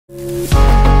Alright,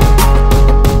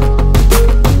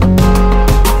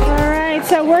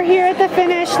 so we're here at the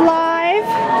finish live,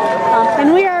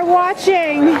 and we are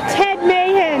watching Ted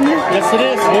Mahan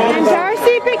and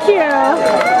Darcy Piceu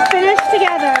finish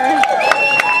together.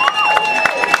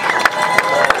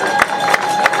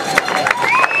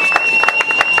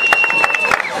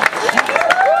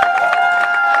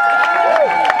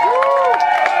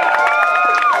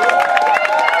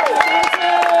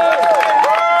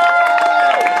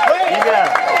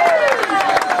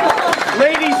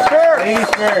 Ladies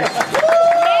first.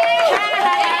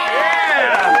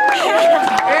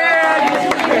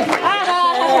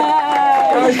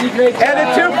 And a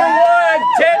 2-for-1,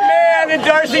 Ted Mahan and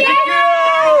Darcy Piceu.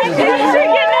 Thanks for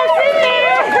getting us in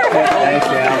there. Thanks,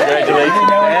 man. Congratulations.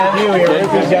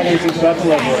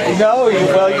 No,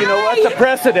 well, you know what? The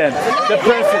precedent. The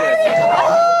precedent.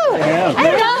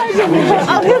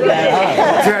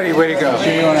 Teddy, way to go.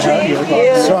 Sure you want to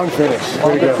hug? Strong finish.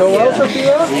 Way to go. So well,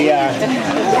 Sophia? Yeah.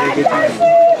 Very good time. Well,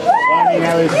 I mean, I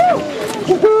was...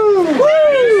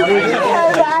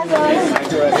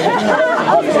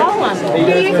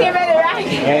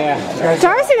 Yeah.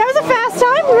 Darcy, that was a fast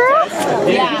time, girl.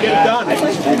 Yeah.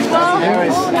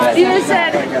 Well, you just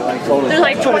said there's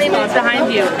like 20 minutes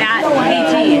behind you at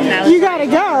KT, and I was You gotta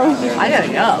go. I gotta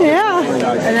go. Yeah.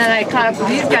 And then I caught up with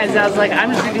these guys, and I was like,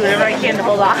 I'm just gonna do whatever I can to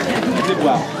hold on.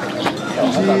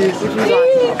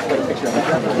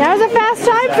 That was a fast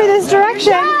time for this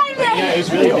direction. Yeah, it was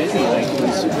really busy. Like, it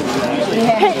was...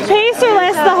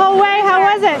 Pacerless the whole way, how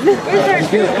was it?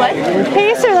 What?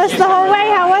 Pacerless the whole way,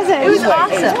 how was it? It was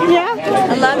awesome. Yeah?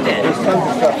 I loved it.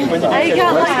 I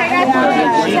got to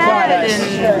meet Chad and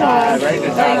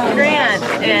like Grant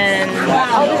and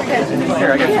all these guys.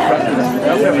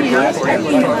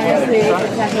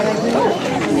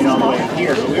 You know, all the way up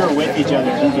here, but we were with each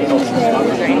other.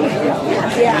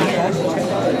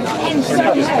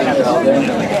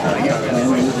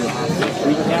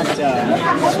 We kept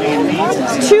swinging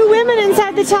leads. 2 women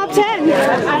inside the top 10.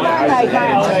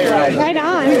 Right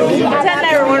on. Ted and I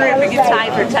were wondering if we could tie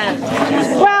for 10th.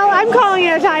 Well, I'm calling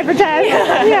it a tie for 10.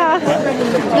 Yeah.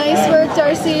 Nice work,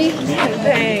 Darcy.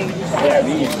 Thanks.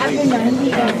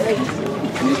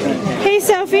 Hey,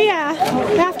 Sophia,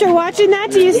 after watching that,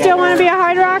 do you still want to be a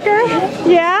hard rocker?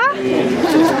 Yeah?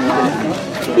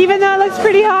 Even though it looks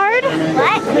pretty hard?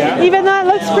 What? Even though it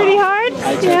looks pretty hard?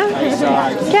 Yeah.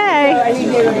 Okay.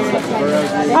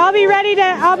 I'll be ready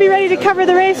to cover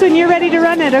the race when you're ready to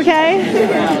run it, okay?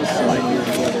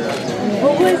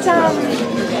 What was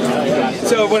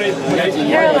So what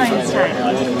Caroline's time?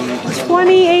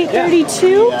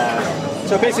 28:32?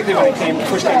 So basically when it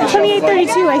push came to shove,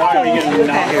 28:32, I think.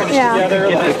 Yeah.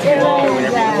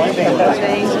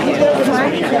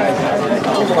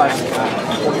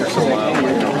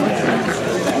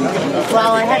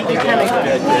 Well, I had to kind of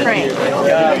crank.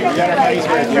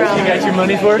 You got your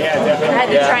money's worth? I had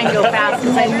to try and go fast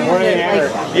because I knew that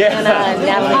Anna and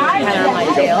Natalie were kind of on my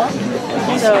tail.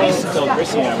 So,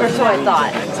 or so I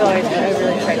thought. So I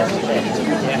really tried to push it.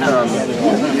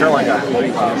 Caroline got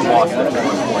lost at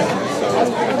one point, so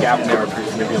the gap there was pretty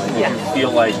significant. Did you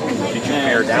feel like, did you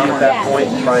bear down at that point,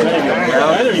 try and get them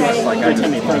down? Or just like, I just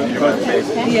need to get my face?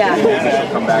 Yeah.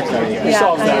 Come back to me. Yeah,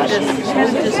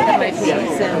 kind of just got my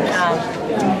piece.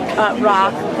 And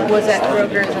Rock was at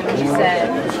Kroger's and he said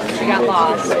she got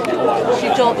lost. He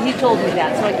told me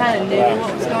that, so I kind of knew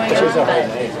what was going on, but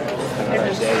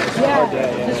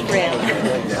just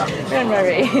ran my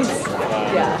race.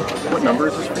 Yeah. What number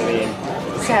is this for me?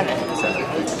 7.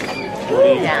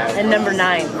 Yeah, and number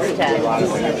 9 for Ted.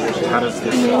 How does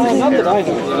this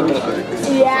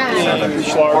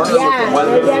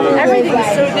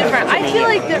Everything's so different. I feel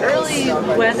like the early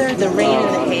weather, the rain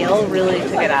and the hail really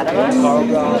took it out of us.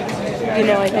 You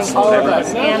know, I think all of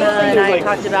us, Anna and I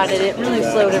talked about it, it really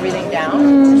slowed everything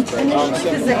down.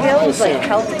 Because the hail was like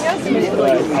pelting us, and it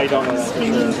was like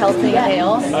stinging, pelting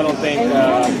hail. I don't think...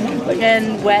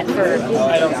 and wet for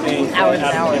hours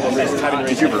and hours.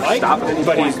 Did you ever stop at any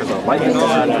point because of lightning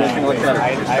on or anything like that?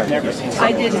 I've never seen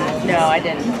I didn't. No, I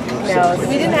didn't. No,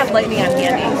 we didn't have lightning on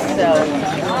handy, so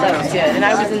that was good. And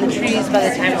I was in the trees by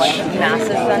the time like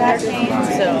massive thunder came,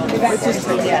 so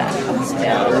yeah.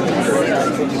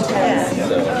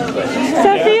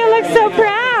 Sophia looks so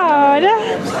proud.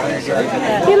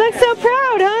 You look so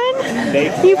proud, hon.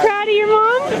 You proud of your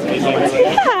mom?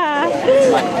 Yeah.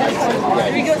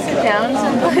 Should we go sit down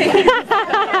someplace?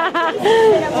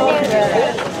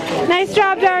 Nice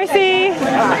job, Darcy.